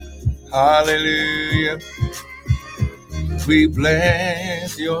Hallelujah. We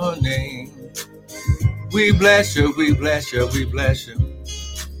bless your name. We bless you, we bless you, we bless you.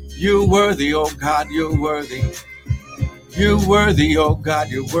 You're worthy, oh God, you're worthy. You're worthy, oh God,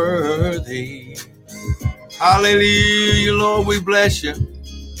 you're worthy. Hallelujah, Lord, we bless you.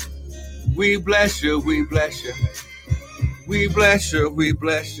 We bless you, we bless you. We bless you, we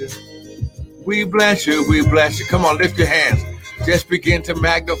bless you. We bless you, we bless you. Come on, lift your hands. Just begin to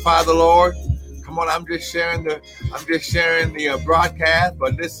magnify the Lord. Come on, I'm just sharing the broadcast,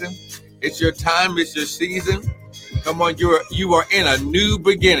 but listen, it's your time, it's your season. Come on, you are in a new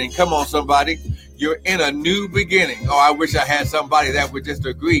beginning. Come on, somebody. You're in a new beginning. Oh, I wish I had somebody that would just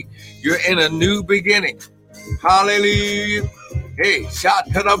agree. You're in a new beginning. Hallelujah. Hey, shot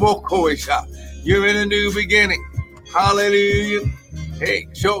taraboko shot. You're in a new beginning. Hallelujah. Hey,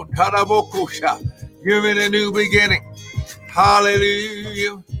 shot taraboko shot. You're in a new beginning.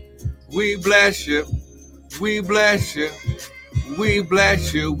 Hallelujah. We bless you. We bless you. We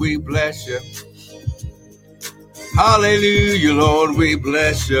bless you. We bless you. Hallelujah, Lord. We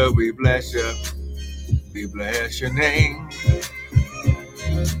bless you. We bless you. We bless your name.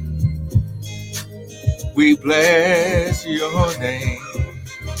 We bless your name.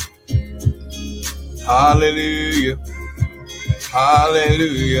 Hallelujah.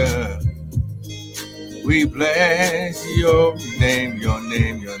 Hallelujah. We bless your name, your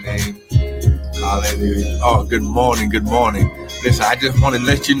name, your name. Hallelujah. Oh, good morning, good morning. Listen, I just want to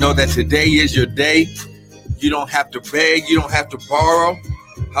let you know that today is your day. You don't have to beg. You don't have to borrow.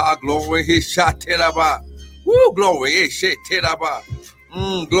 Ha, glory. His shot teraba. Woo, glory. His shit teraba.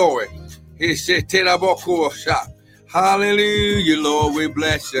 Glory. His shit teraba shot. Hallelujah, Lord. We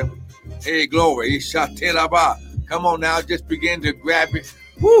bless you. Hey, glory. His shot teraba. Come on now. Just begin to grab it.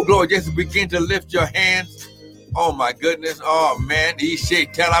 Woo, glory. Just begin to lift your hands. Oh, my goodness. Oh, man. His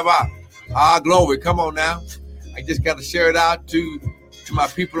shit teraba. Ah, glory. Come on now. I just got to share it out to my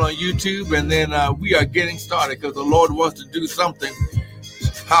people on YouTube, and then we are getting started because the Lord wants to do something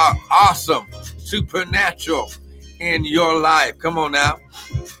awesome, supernatural in your life. Come on now.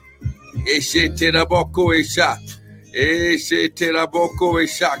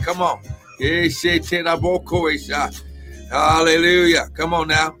 Come on. Hallelujah. Come on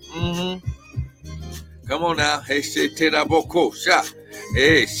now. Come on now.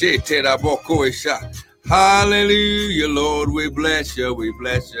 Hallelujah, Lord. We bless you. We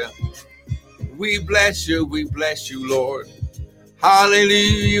bless you. We bless you. We bless you, Lord.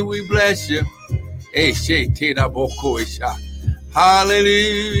 Hallelujah. We bless you.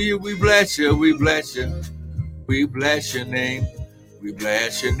 Hallelujah. We bless you. We bless you. We bless your name. We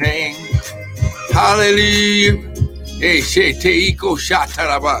bless your name. Hallelujah.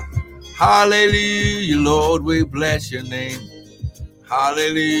 Hallelujah, Lord. We bless your name.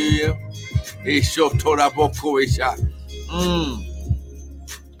 Hallelujah.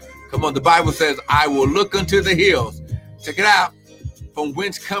 Come on, the Bible says, I will look unto the hills. Check it out. From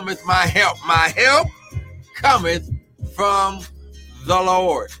whence cometh my help? My help cometh from the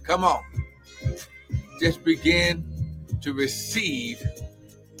Lord. Come on. Just begin to receive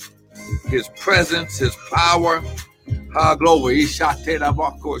his presence, his power. Glory.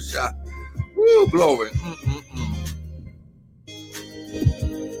 Woo, glory.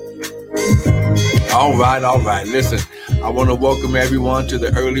 All right. Listen, I want to welcome everyone to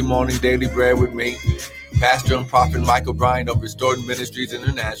the Early Morning Daily Bread with me, Pastor and Prophet Michael Bryant of Restored Ministries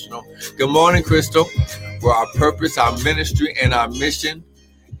International. Good morning, Crystal. Where our purpose, our ministry, and our mission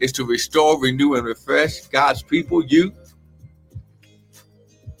is to restore, renew, and refresh God's people, you,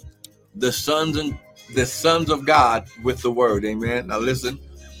 the sons of God, with the word. Amen. Now listen,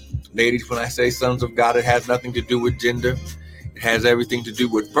 ladies, when I say sons of God, it has nothing to do with gender. It has everything to do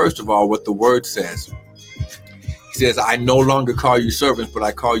with, first of all, what the word says. He says, I no longer call you servants, but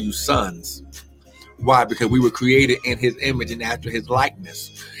I call you sons. Why? Because we were created in his image and after his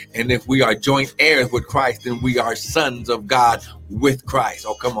likeness. And if we are joint heirs with Christ, then we are sons of God with Christ.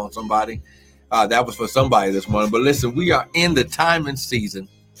 Oh, come on, somebody. That was for somebody this morning. But listen, we are in the time and season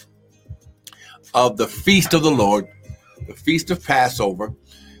of the feast of the Lord, the feast of Passover.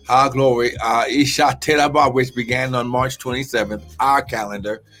 Glory. Isha Terabah, which began on March 27th, our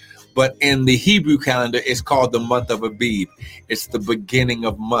calendar. But in the Hebrew calendar, it's called the month of Abib. It's the beginning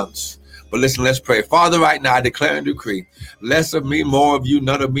of months. But listen, let's pray. Father, right now, I declare and decree, less of me, more of you,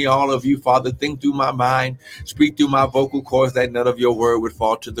 none of me, all of you. Father, think through my mind, speak through my vocal cords, that none of your word would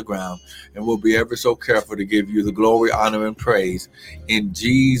fall to the ground. And we'll be ever so careful to give you the glory, honor, and praise. In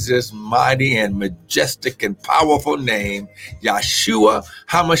Jesus' mighty and majestic and powerful name, Yeshua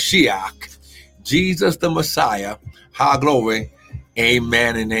HaMashiach, Jesus the Messiah, glory.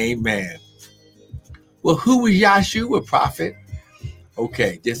 Amen and amen. Well, who was Yahshua, prophet?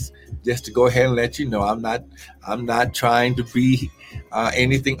 Okay, just to go ahead and let you know, I'm not trying to be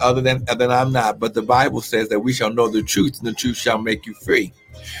anything other than I'm not. But the Bible says that we shall know the truth, and the truth shall make you free.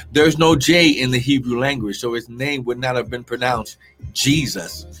 There's no J in the Hebrew language, so his name would not have been pronounced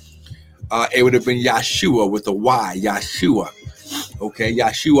Jesus. It would have been Yahshua with a Y, Yahshua. Okay,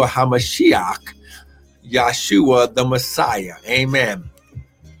 Yahshua HaMashiach, Yahshua the Messiah. Amen.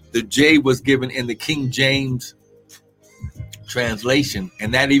 The J was given in the King James translation,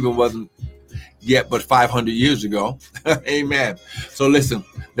 and that even wasn't yet but 500 years ago. Amen. So listen,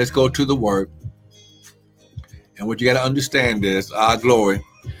 let's go to the word. And what you got to understand is, glory.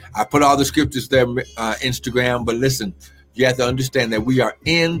 I put all the scriptures there, Instagram, but listen, you have to understand that we are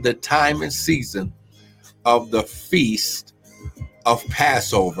in the time and season of the feast of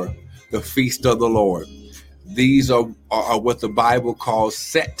Passover, the feast of the Lord. These are what the Bible calls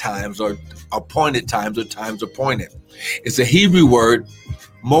set times, or appointed times, or times appointed. It's a Hebrew word,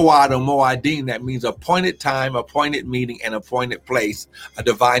 moad or moadim, that means appointed time, appointed meeting, and appointed place, a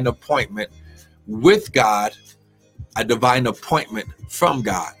divine appointment with God, a divine appointment from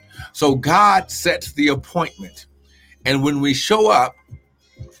God. So God sets the appointment. And when we show up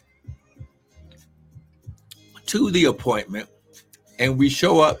to the appointment and we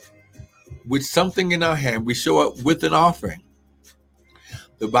show up with something in our hand, we show up with an offering.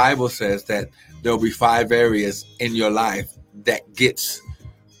 The Bible says that there'll be 5 areas in your life that gets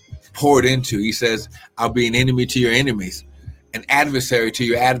poured into. He says, I'll be an enemy to your enemies, an adversary to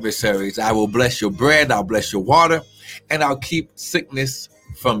your adversaries. I will bless your bread, I'll bless your water, and I'll keep sickness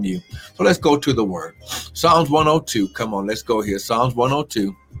from you. So let's go to the word. Psalms 102. Come on, let's go here. Psalms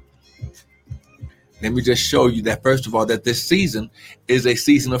 102. Let me just show you that, first of all, that this season is a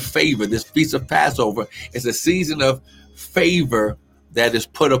season of favor. This feast of Passover is a season of favor that is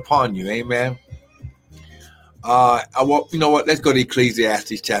put upon you. Amen. You know what? Let's go to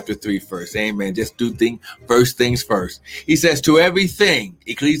Ecclesiastes chapter 3 first. Amen. Just do first things first. He says, to everything,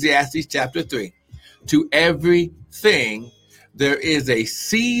 Ecclesiastes chapter 3, to everything there is a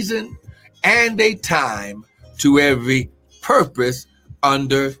season and a time to every purpose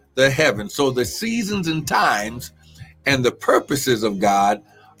under the heaven. So the seasons and times and the purposes of God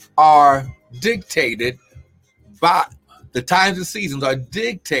are dictated by the times and seasons are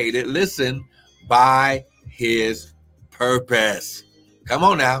dictated, listen, by his purpose. Come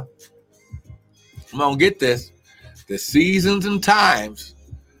on now. Come on, get this. The seasons and times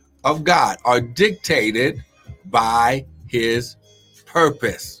of God are dictated by his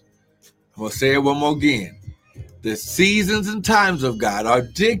purpose. I'm going to say it one more again. The seasons and times of God are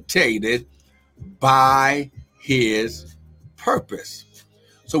dictated by his purpose.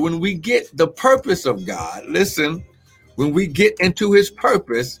 So when we get the purpose of God, listen, when we get into his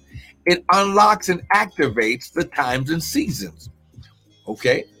purpose, it unlocks and activates the times and seasons.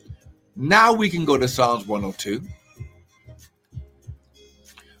 Okay? Now we can go to Psalms 102.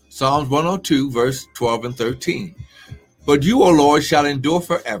 Psalms 102, verse 12 and 13. But you, O Lord, shall endure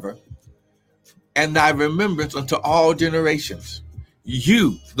forever, and thy remembrance unto all generations.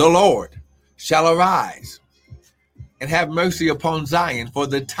 You, the Lord, shall arise and have mercy upon Zion, for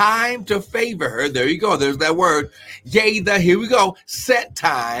the time to favor her. There you go. There's that word. Yea, here we go. Set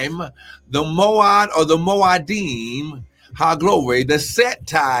time, the moad or the moadim, glory, the set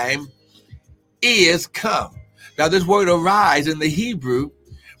time is come. Now this word arise in the Hebrew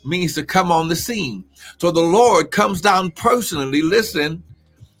means to come on the scene. So the Lord comes down personally, listen,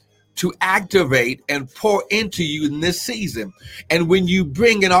 to activate and pour into you in this season. And when you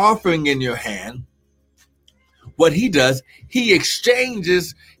bring an offering in your hand, what he does, he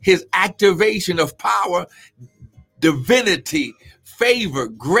exchanges his activation of power, divinity, favor,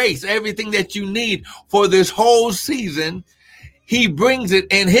 grace, everything that you need for this whole season. He brings it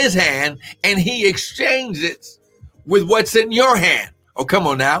in his hand and he exchanges it with what's in your hand. Oh, come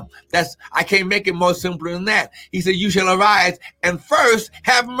on now. I can't make it more simpler than that. He said, you shall arise and first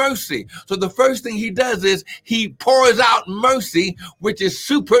have mercy. So the first thing he does is he pours out mercy, which is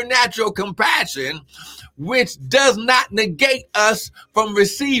supernatural compassion, which does not negate us from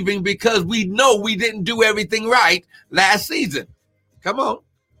receiving, because we know we didn't do everything right last season. Come on.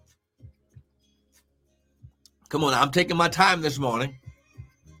 Come on. I'm taking my time this morning,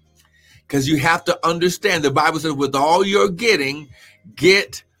 because you have to understand. The Bible says, with all you're getting,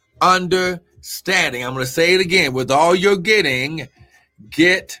 get understanding. I'm going to say it again. With all you're getting,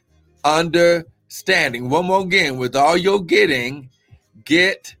 get understanding. One more again. With all you're getting,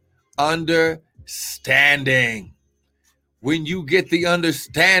 get understanding. When you get the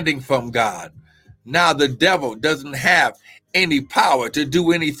understanding from God, now the devil doesn't have any power to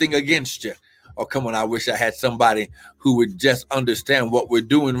do anything against you. Oh, come on. I wish I had somebody who would just understand what we're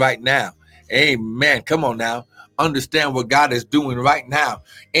doing right now. Amen. Come on now. Understand what God is doing right now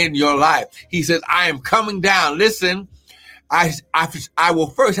in your life. He says, I am coming down. Listen, I will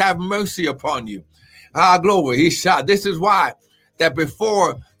first have mercy upon you. Glory. He shot. This is why that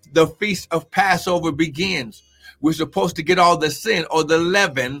before the feast of Passover begins, we're supposed to get all the sin or the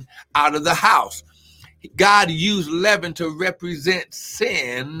leaven out of the house. God used leaven to represent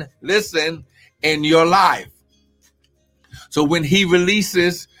sin, listen, in your life. So when he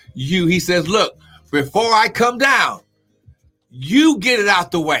releases you, he says, look, before I come down, you get it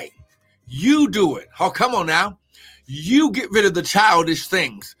out the way. You do it. Oh, come on now. You get rid of the childish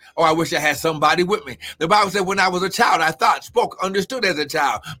things. Oh, I wish I had somebody with me. The Bible said when I was a child, I thought, spoke, understood as a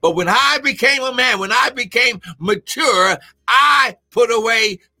child. But when I became a man, when I became mature, I put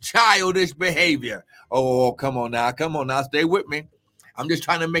away childish behavior. Oh, come on now. Come on now. Stay with me. I'm just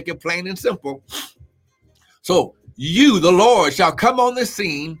trying to make it plain and simple. So you, the Lord, shall come on the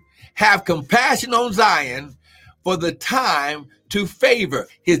scene, have compassion on Zion for the time to favor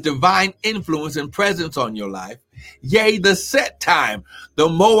his divine influence and presence on your life. Yea, the set time, the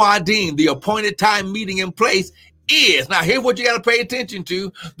Moadim, the appointed time meeting in place is. Now, here's what you got to pay attention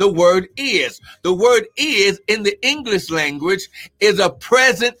to. The word is. The word is in the English language is a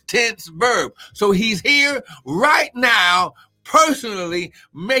present tense verb. So he's here right now, personally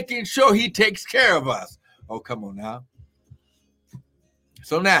making sure he takes care of us. Oh, come on now.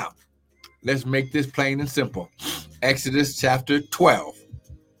 So now, let's make this plain and simple. Exodus chapter 12.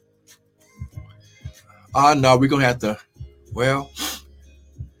 No, we're going to have to,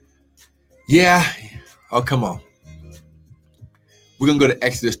 yeah. Oh, come on. We're going to go to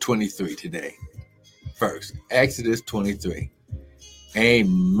Exodus 23 today. First, Exodus 23.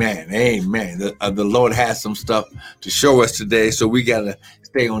 Amen. Amen. The Lord has some stuff to show us today, so we got to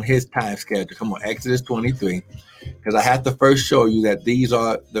stay on his time schedule. Come on, Exodus 23. Because I have to first show you that these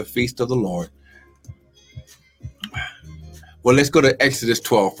are the feast of the Lord. Well, let's go to Exodus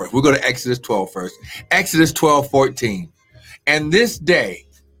 12 first. We'll go to Exodus 12 first. Exodus 12:14. And this day,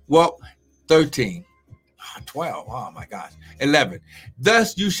 13. 12. Oh, my gosh. 11.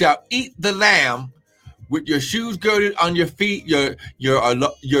 Thus you shall eat the lamb with your shoes girded on your feet, your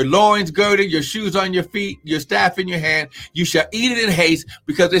loins girded, your shoes on your feet, your staff in your hand. You shall eat it in haste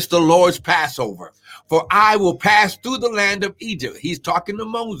because it's the Lord's Passover. For I will pass through the land of Egypt. He's talking to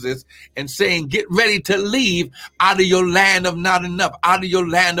Moses and saying, get ready to leave out of your land of not enough, out of your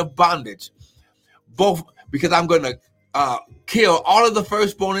land of bondage. Both because I'm going to kill all of the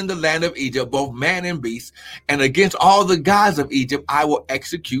firstborn in the land of Egypt, both man and beast, and against all the gods of Egypt, I will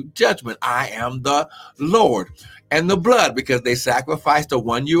execute judgment. I am the Lord. And the blood, because they sacrificed a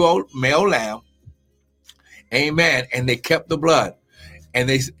 1-year-old male lamb. Amen. And they kept the blood.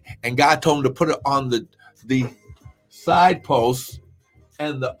 And God told them to put it on the side posts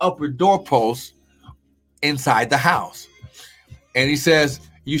and the upper doorposts inside the house. And he says,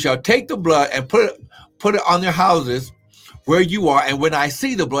 you shall take the blood and put it on their houses where you are. And when I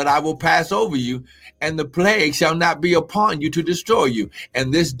see the blood, I will pass over you, and the plague shall not be upon you to destroy you.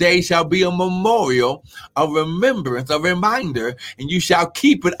 And this day shall be a memorial, a remembrance, a reminder, and you shall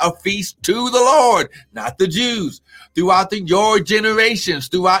keep it a feast to the Lord, not the Jews. Throughout your generations,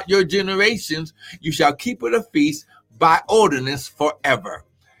 you shall keep it a feast by ordinance forever.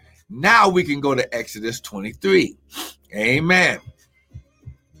 Now we can go to Exodus 23. Amen.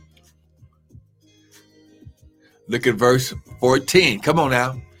 Look at verse 14. Come on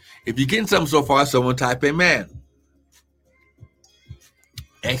now. If you're getting something so far, someone type amen.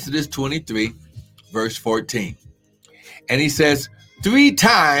 Exodus 23, verse 14. And he says, 3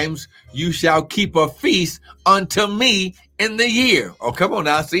 times you shall keep a feast unto me in the year. Oh, come on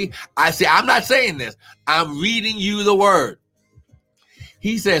now. See, I'm not saying this. I'm reading you the word.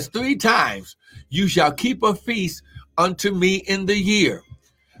 He says 3 times you shall keep a feast unto me in the year.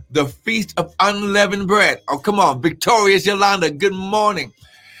 The feast of unleavened bread. Oh, come on. Victorious Yolanda, good morning.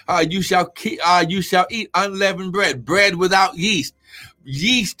 You shall eat unleavened bread, bread without yeast.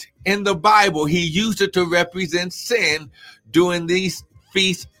 Yeast in the Bible, he used it to represent sin during these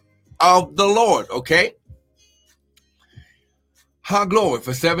feasts of the Lord, okay? Glory,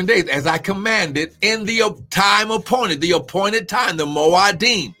 for 7 days, as I commanded in the time appointed, the appointed time, the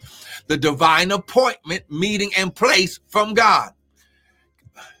Moadim, the divine appointment, meeting, and place from God.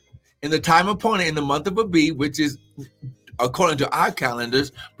 In the time appointed in the month of Abib, which is, according to our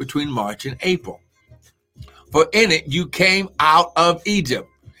calendars, between March and April. For in it you came out of Egypt,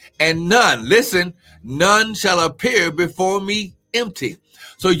 and none shall appear before me empty.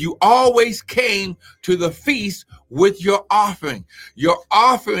 So you always came to the feast with your offering. Your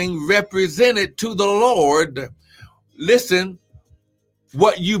offering represented to the Lord, listen,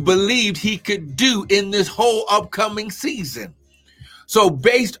 what you believed he could do in this whole upcoming season. So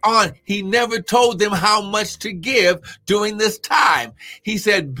based on, he never told them how much to give during this time. He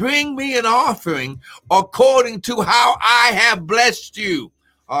said, bring me an offering according to how I have blessed you.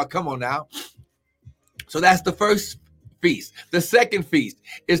 Oh, come on now. So that's the first feast. The second feast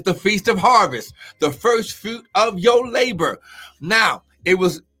is the Feast of Harvest, the first fruit of your labor. Now, it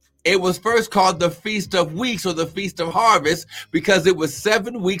was first called the Feast of Weeks, or the Feast of Harvest, because it was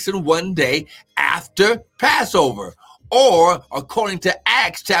 7 weeks and 1 day after Passover. Or, according to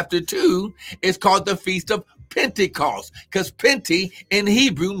Acts chapter 2, it's called the Feast of Pentecost, because Pente in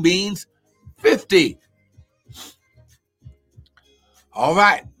Hebrew means 50. All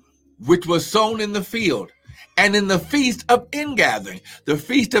right, which was sown in the field. And in the Feast of Ingathering. The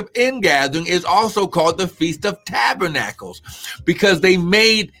Feast of Ingathering is also called the Feast of Tabernacles, because they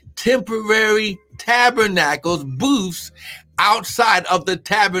made temporary tabernacles, booths, outside of the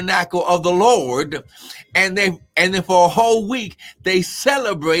tabernacle of the Lord, and then for a whole week they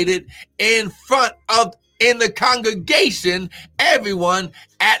celebrated in the congregation, everyone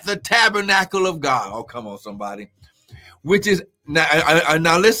at the tabernacle of God. Oh, come on, somebody. Which is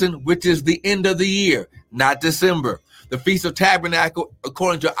now listen, which is the end of the year, not December. The Feast of Tabernacle,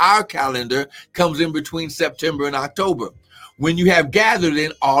 according to our calendar, comes in between September and October, when you have gathered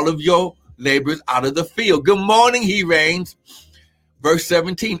in all of your labors out of the field. Good morning, he reigns. Verse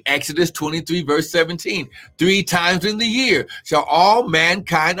 17, Exodus 23, verse 17. 3 times in the year shall all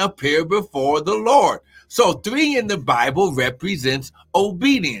mankind appear before the Lord. So 3 in the Bible represents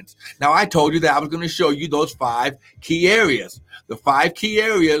obedience. Now, I told you that I was going to show you those 5 key areas. The 5 key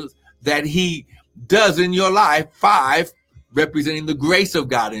areas that he does in your life, 5 representing the grace of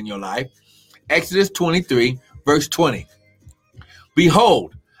God in your life. Exodus 23, verse 20.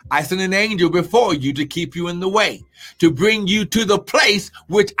 Behold, I send an angel before you to keep you in the way, to bring you to the place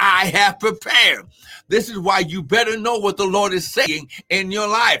which I have prepared. This is why you better know what the Lord is saying in your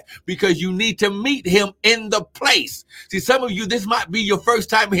life, because you need to meet him in the place. See, some of you, this might be your first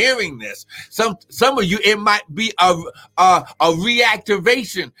time hearing this. Some of you, it might be a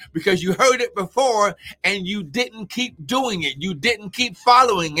reactivation, because you heard it before and you didn't keep doing it. You didn't keep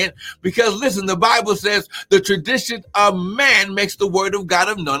following it, because listen, the Bible says the tradition of man makes the word of God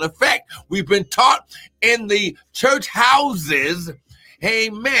of none effect. We've been taught in the church houses,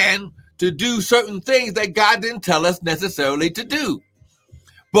 amen, to do certain things that God didn't tell us necessarily to do.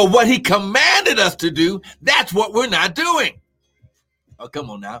 But what he commanded us to do, that's what we're not doing. Oh,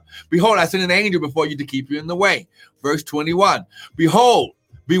 come on now. Behold, I send an angel before you to keep you in the way. Verse 21. Behold,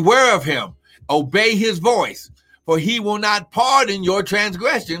 beware of him. Obey his voice, for he will not pardon your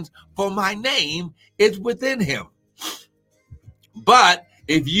transgressions, for my name is within him. But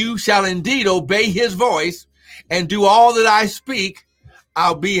if you shall indeed obey his voice and do all that I speak,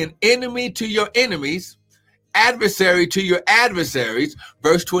 I'll be an enemy to your enemies, adversary to your adversaries.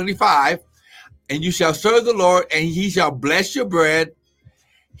 Verse 25, and you shall serve the Lord, and he shall bless your bread,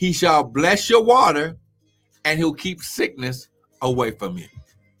 he shall bless your water, and he'll keep sickness away from you.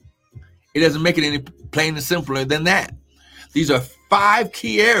 It doesn't make it any plain and simpler than that. These are 5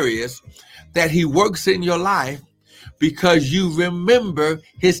 key areas that he works in your life because you remember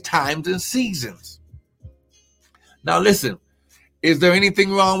his times and seasons. Now listen, is there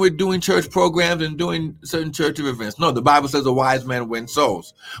anything wrong with doing church programs and doing certain church events? No, the Bible says a wise man wins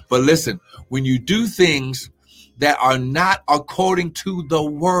souls. But listen, when you do things that are not according to the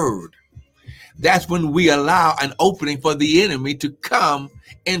word, that's when we allow an opening for the enemy to come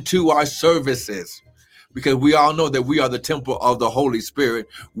into our services. Because we all know that we are the temple of the Holy Spirit.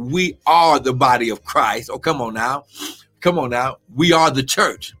 We are the body of Christ. Oh, come on now. Come on now. We are the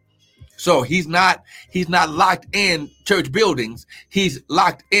church. So he's not locked in church buildings. He's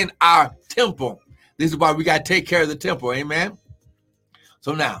locked in our temple. This is why we got to take care of the temple. Amen.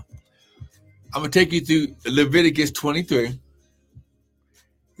 So now I'm going to take you through Leviticus 23,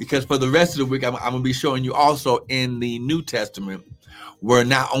 because for the rest of the week, I'm going to be showing you also in the New Testament where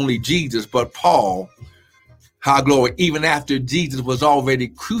not only Jesus, but Paul, how glory, even after Jesus was already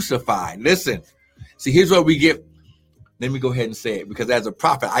crucified. Listen, see, here's what we get. Let me go ahead and say it, because as a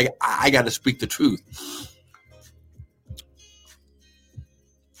prophet, I got to speak the truth.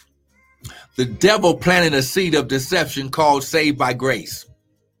 The devil planted a seed of deception called saved by grace.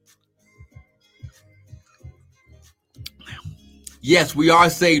 Yes, we are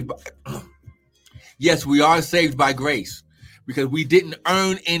saved. Yes, we are saved by grace. because we didn't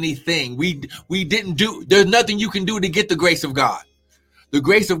earn anything. We didn't do, there's nothing you can do to get the grace of God. The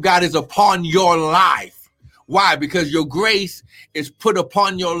grace of God is upon your life. Why? Because your grace is put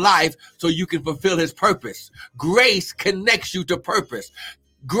upon your life so you can fulfill his purpose. Grace connects you to purpose.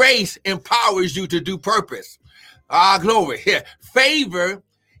 Grace empowers you to do purpose. Glory. Here. Favor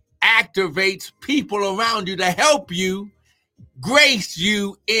activates people around you to help you, grace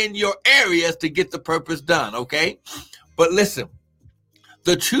you in your areas to get the purpose done, okay? But listen,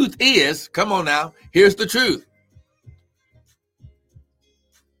 the truth is, come on now, here's the truth.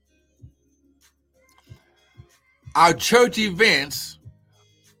 Our church events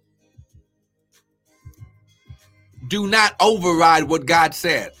do not override what God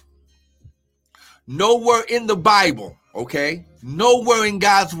said. Nowhere in the Bible, okay, nowhere in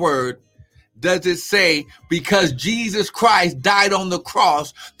God's word does it say because Jesus Christ died on the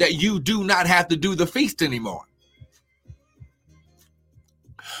cross that you do not have to do the feast anymore.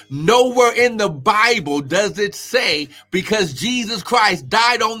 Nowhere in the Bible does it say because Jesus Christ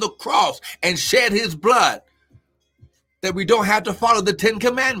died on the cross and shed his blood that we don't have to follow the 10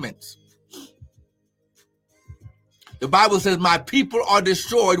 commandments. The Bible says my people are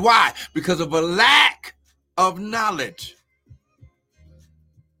destroyed. Why? Because of a lack of knowledge.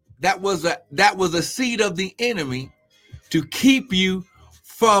 That was a seed of the enemy to keep you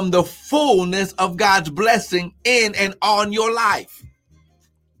from the fullness of God's blessing in and on your life.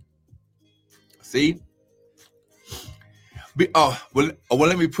 See? Well,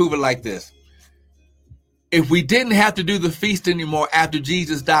 let me prove it like this. If we didn't have to do the feast anymore after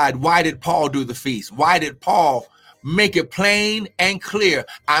Jesus died, why did Paul do the feast? Why did Paul make it plain and clear?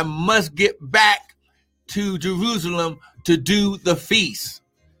 I must get back to Jerusalem to do the feast.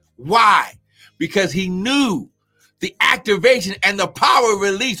 Why? Because he knew the activation and the power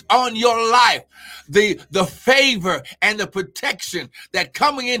released on your life, the favor and the protection that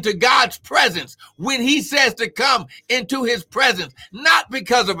coming into God's presence when he says to come into his presence, not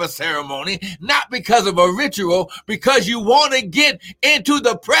because of a ceremony, not because of a ritual, because you want to get into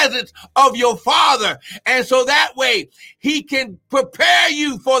the presence of your Father. And so that way he can prepare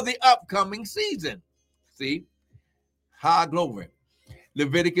you for the upcoming season. See? High glory.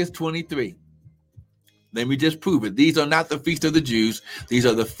 Leviticus 23. Let me just prove it. These are not the feast of the Jews. These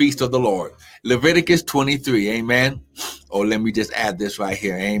are the feast of the Lord. Leviticus 23. Amen. Or let me just add this right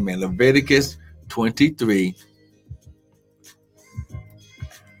here. Amen. Leviticus 23.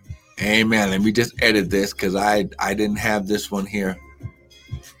 Amen. Let me just edit this because I didn't have this one here.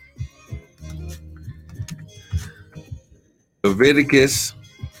 Leviticus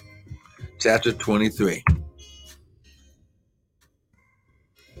chapter 23.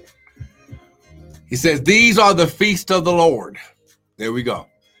 He says, these are the feast of the Lord. There we go.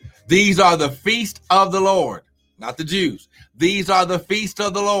 These are the feast of the Lord, not the Jews. These are the feast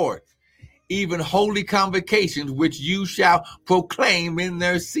of the Lord, even holy convocations, which you shall proclaim in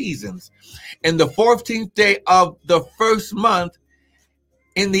their seasons. In the 14th day of the first month,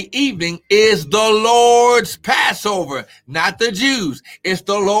 in the evening is the Lord's Passover, not the Jews. It's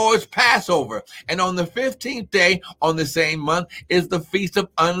the Lord's Passover. And on the 15th day, on the same month, is the Feast of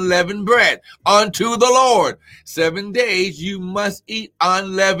Unleavened Bread unto the Lord. 7 days you must eat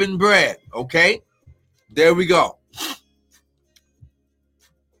unleavened bread. Okay? There we go.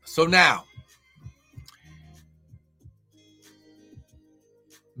 So now,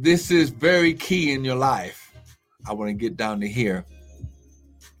 this is very key in your life. I want to get down to here.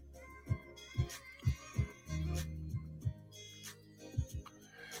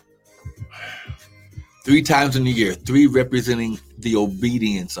 3 times in a year, 3 representing the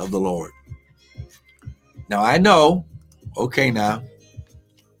obedience of the Lord. Now I know, okay now,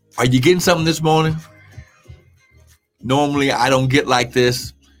 are you getting something this morning? Normally I don't get like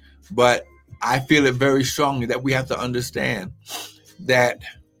this, but I feel it very strongly that we have to understand that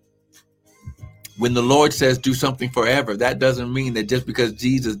when the Lord says do something forever, that doesn't mean that just because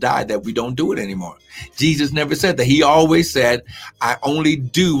Jesus died that we don't do it anymore. Jesus never said that. He always said, I only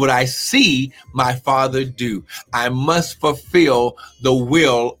do what I see my Father do. I must fulfill the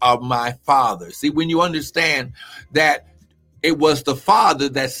will of my Father. See, when you understand that it was the Father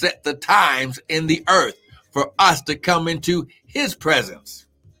that set the times in the earth for us to come into his presence.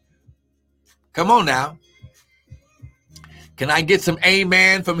 Come on now. Can I get some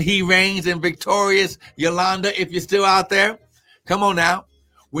amen from He Reigns and Victorious Yolanda if you're still out there? Come on now.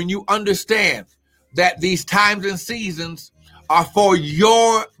 When you understand that these times and seasons are for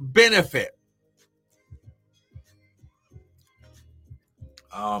your benefit.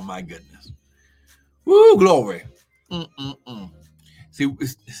 Oh my goodness. Woo, glory. See,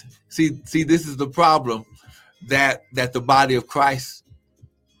 this is the problem that the body of Christ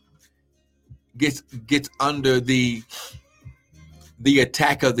gets under the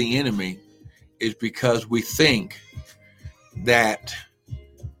attack of the enemy is because we think that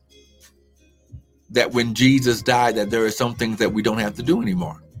when Jesus died, that there are some things that we don't have to do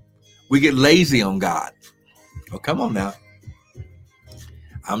anymore. We get lazy on God. Oh, come on now.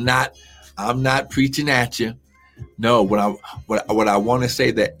 I'm not preaching at you. No, what I want to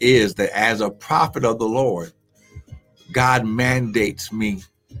say that is that as a prophet of the Lord, God mandates me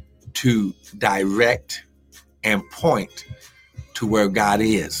to direct and point to where God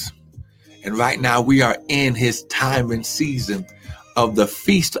is. And right now we are in his time and season of the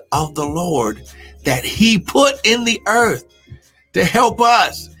feast of the Lord that he put in the earth to help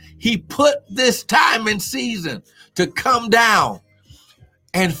us. He put this time and season to come down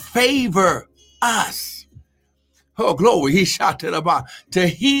and favor us. Oh, glory. He shouted about to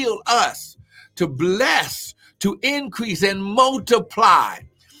heal us, to bless, to increase and multiply.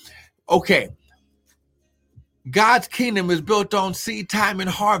 Okay. God's kingdom is built on seed time and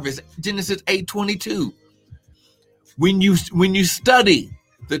harvest. Genesis 8:22. When you study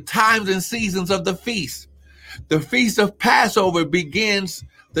the times and seasons of the feast of Passover begins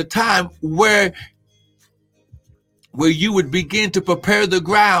the time where you would begin to prepare the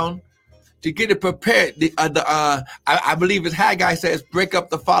ground to get it prepared. I believe as Haggai says, break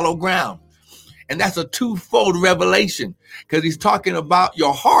up the fallow ground. And that's a twofold revelation because he's talking about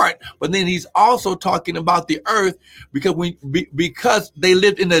your heart, but then he's also talking about the earth because they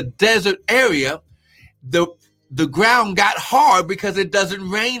lived in a desert area, the ground got hard because it doesn't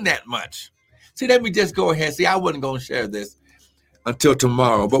rain that much. See, let me just go ahead. See, I wasn't going to share this until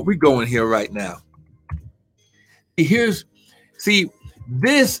tomorrow, but we're going here right now. This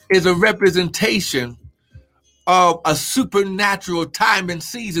is a representation of a supernatural time and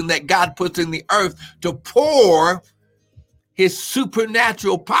season that God puts in the earth to pour his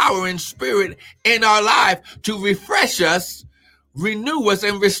supernatural power and spirit in our life to refresh us, renew us,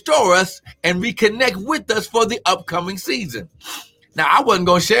 and restore us and reconnect with us for the upcoming season. Now, I wasn't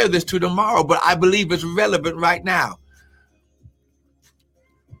going to share this to tomorrow, but I believe it's relevant right now.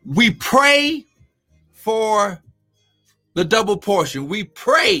 We pray for the double portion. We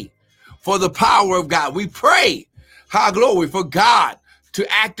pray for the power of God. We pray, high glory, for God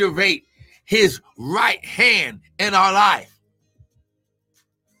to activate his right hand in our life.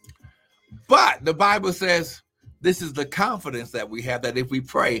 But the Bible says this is the confidence that we have, that if we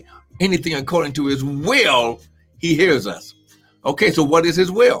pray anything according to his will, he hears us. Okay, so what is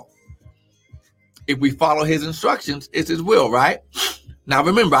his will? If we follow his instructions, it's his will, right? Now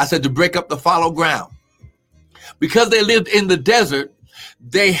remember, I said to break up the fallow ground. Because they lived in the desert,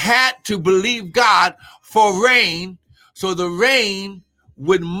 they had to believe God for rain, so the rain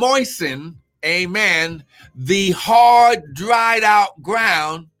would moisten, amen, the hard, dried out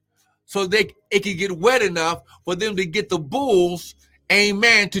ground so it could get wet enough for them to get the bulls,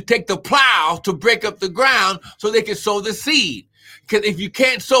 amen, to take the plow to break up the ground so they could sow the seed. Because if you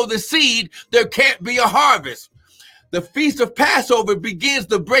can't sow the seed, there can't be a harvest. The Feast of Passover begins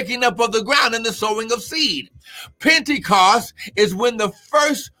the breaking up of the ground and the sowing of seed. Pentecost is when the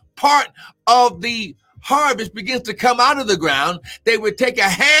first part of the harvest begins to come out of the ground. They would take a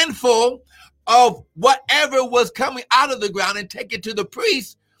handful of whatever was coming out of the ground and take it to the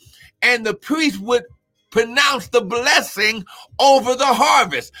priest, and the priest would pronounce the blessing over the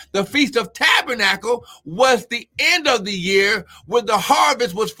harvest. The Feast of Tabernacle was the end of the year when the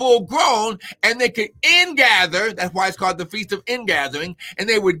harvest was full grown and they could ingather. That's why it's called the Feast of Ingathering. And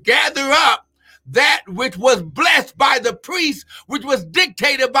they would gather up that which was blessed by the priest, which was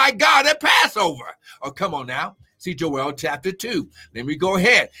dictated by God at Passover. Oh, come on now. See Joel chapter 2. Let me go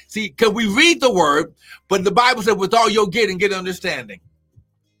ahead. See, because we read the word, but the Bible said with all you're getting, get understanding.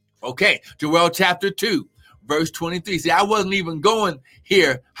 Okay, Joel chapter 2, verse 23. See, I wasn't even going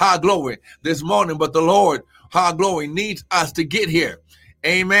here, high glory, this morning, but the Lord, high glory, needs us to get here.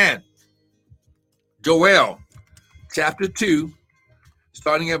 Amen. Joel chapter 2,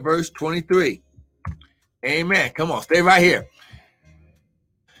 starting at verse 23. Amen. Come on, stay right here.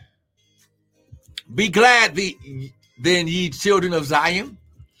 Be glad then, ye children of Zion.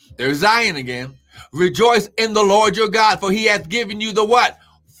 There's Zion again. Rejoice in the Lord your God, for he hath given you the what?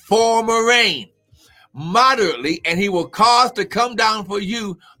 Former rain, moderately, and he will cause to come down for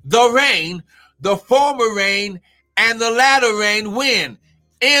you the rain, the former rain, and the latter rain. When?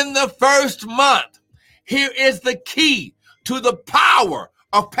 In the first month. Here is the key to the power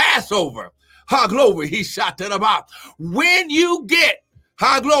of Passover. High glory, he shot it about. When you get,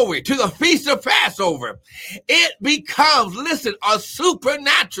 high glory, to the Feast of Passover, it becomes, listen, a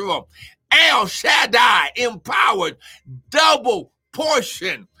supernatural El Shaddai, empowered, double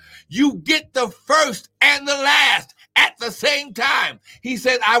portion. You get the first and the last at the same time. He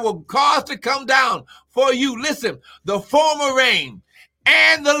said, I will cause to come down for you. Listen, the former rain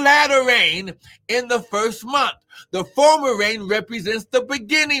and the latter rain in the first month. The former rain represents the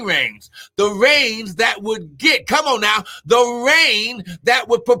beginning rains, the rains that would come on now, the rain that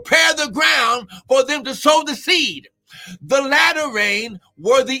would prepare the ground for them to sow the seed. The latter rain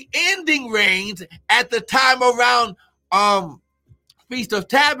were the ending rains at the time around Feast of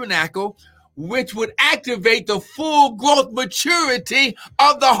Tabernacle, which would activate the full growth maturity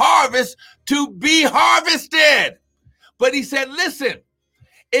of the harvest to be harvested. But he said, listen,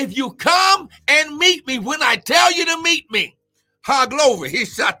 if you come and meet me when I tell you to meet me, glory. He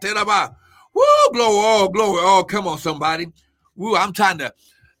shot that about. Woo, glory. Oh, come on, somebody. Woo, I'm trying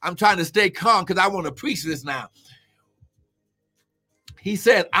to stay calm because I want to preach this now. He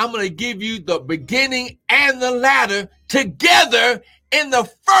said, I'm going to give you the beginning and the latter together in the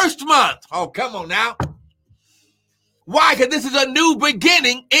first month. Oh, come on now. Why? Because this is a new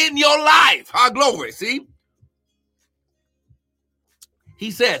beginning in your life. Glory. See? He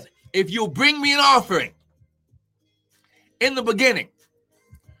says, if you'll bring me an offering in the beginning,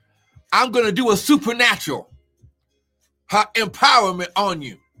 I'm going to do a supernatural empowerment on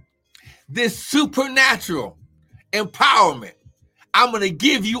you. This supernatural empowerment, I'm going to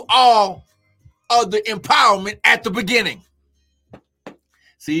give you all of the empowerment at the beginning.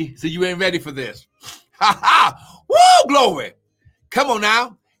 See, so you ain't ready for this. Woo, glory. Come on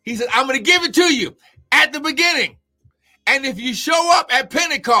now. He said, I'm going to give it to you at the beginning. And if you show up at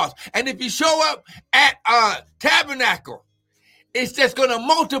Pentecost, and if you show up at Tabernacle, it's just going to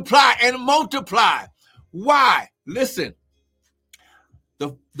multiply and multiply. Why? Listen,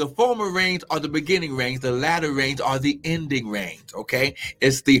 the former rains are the beginning rains. The latter rains are the ending rains, okay?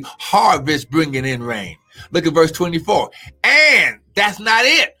 It's the harvest bringing in rain. Look at verse 24. And that's not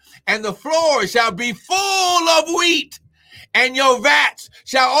it. And the floor shall be full of wheat, and your vats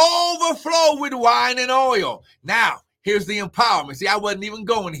shall overflow with wine and oil. Now, here's the empowerment. See, I wasn't even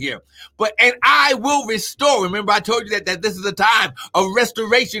going here. And I will restore. Remember, I told you that this is a time of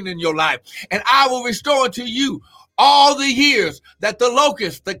restoration in your life. And I will restore unto you all the years that the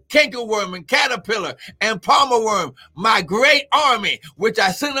locust, the cankerworm, and caterpillar, and palmer worm, my great army, which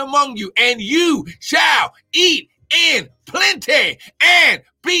I sent among you, and you shall eat in plenty and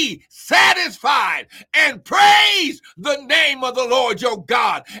be satisfied, and praise the name of the Lord your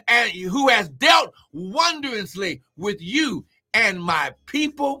God, and who has dealt wondrously with you, and my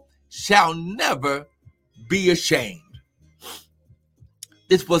people shall never be ashamed.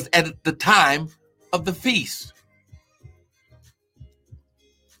 This was at the time of the feast.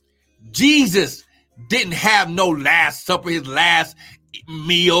 Jesus didn't have no last supper, his last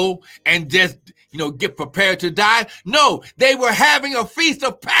meal, and just get prepared to die. No, they were having a feast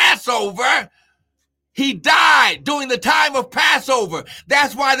of Passover. He died during the time of Passover.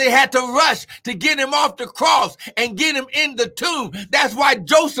 That's why they had to rush to get him off the cross and get him in the tomb. That's why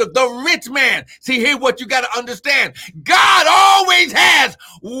Joseph, the rich man, see, here's what you got to understand. God always has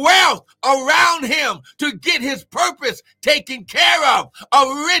wealth around him to get his purpose taken care of.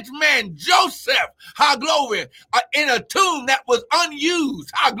 A rich man, Joseph, glory, in a tomb that was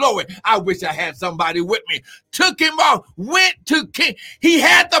unused, glory. I wish I had somebody with me. Took him off, went to king. He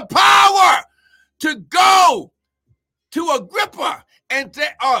had the power to go to Agrippa and say,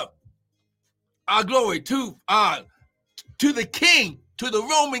 glory, to the king, to the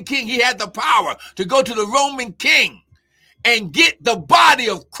Roman king. He had the power to go to the Roman king and get the body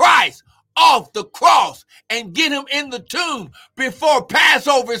of Christ off the cross and get him in the tomb before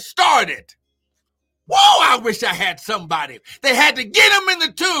Passover started. Whoa, I wish I had somebody. They had to get him in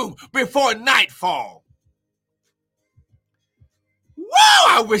the tomb before nightfall.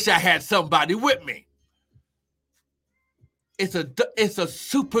 Whoa, I wish I had somebody with me. It's a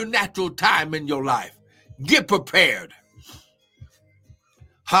supernatural time in your life. Get prepared.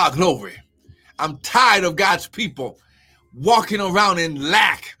 Glory. I'm tired of God's people walking around in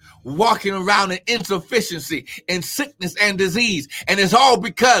lack, walking around in insufficiency, in sickness and disease. And it's all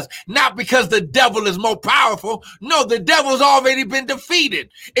not because the devil is more powerful. No, the devil's already been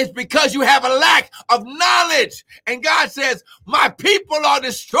defeated. It's because you have a lack of knowledge. And God says, my people are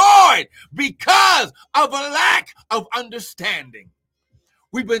destroyed because of a lack of understanding.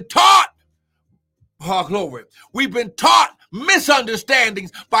 We've been taught, glory, we've been taught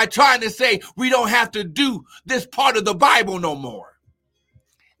misunderstandings by trying to say we don't have to do this part of the Bible no more.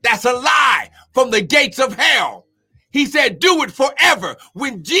 That's a lie from the gates of hell. He said, do it forever.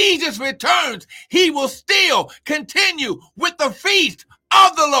 When Jesus returns, he will still continue with the feast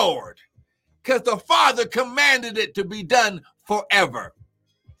of the Lord. because the Father commanded it to be done forever.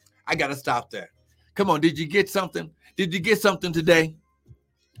 I got to stop there. Come on, did you get something? Did you get something today?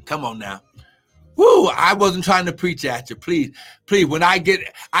 Come on now. Woo, I wasn't trying to preach at you. Please, when I get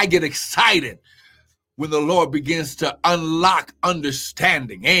excited when the Lord begins to unlock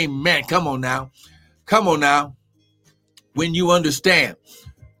understanding. Amen. Come on now. Come on now. When you understand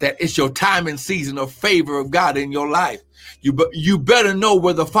that it's your time and season of favor of God in your life, you better know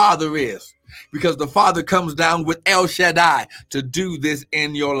where the Father is, because the Father comes down with El Shaddai to do this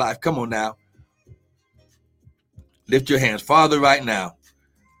in your life. Come on now. Lift your hands. Father, right now,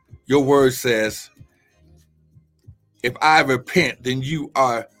 your word says, if I repent, then you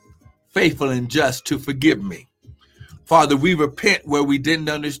are faithful and just to forgive me. Father, we repent where we didn't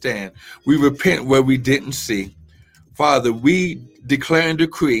understand. We repent where we didn't see. Father, we declare and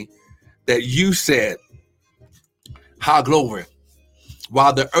decree that you said, "Ha, glory,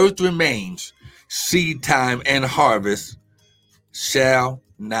 while the earth remains, seed time and harvest shall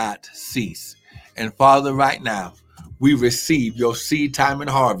not cease." And Father, right now, we receive your seed time and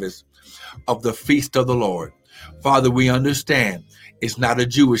harvest of the feast of the Lord. Father, we understand it's not a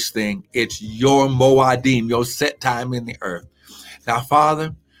Jewish thing. It's your Moadim, your set time in the earth. Now,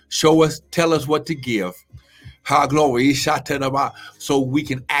 Father, tell us what to give. Ha, glory, so we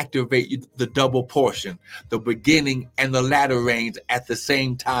can activate the double portion, the beginning and the latter rains at the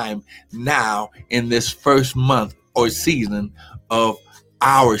same time now in this first month or season of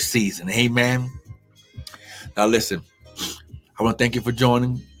our season. Amen. Now, listen, I want to thank you for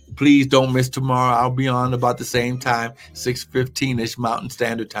joining. Please don't miss tomorrow. I'll be on about the same time, 6:15-ish Mountain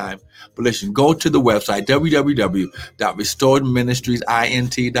Standard Time. But listen, go to the website,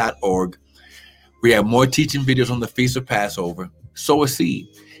 www.restoredministriesint.org. We have more teaching videos on the Feast of Passover. Sow a seed.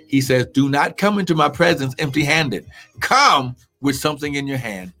 He says, do not come into my presence empty-handed. Come with something in your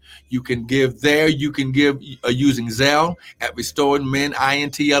hand. You can give there. You can give using Zelle at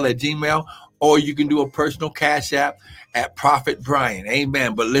restoredmenintl@gmail, or you can do a personal cash app at Prophet Brian.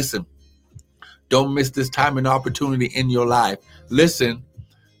 Amen. But listen, don't miss this time and opportunity in your life. Listen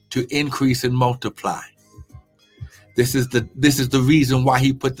to increase and multiply. This is the reason why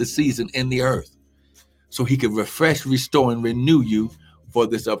he put the season in the earth, so he can refresh, restore, and renew you for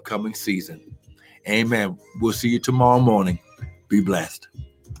this upcoming season. Amen. We'll see you tomorrow morning. Be blessed.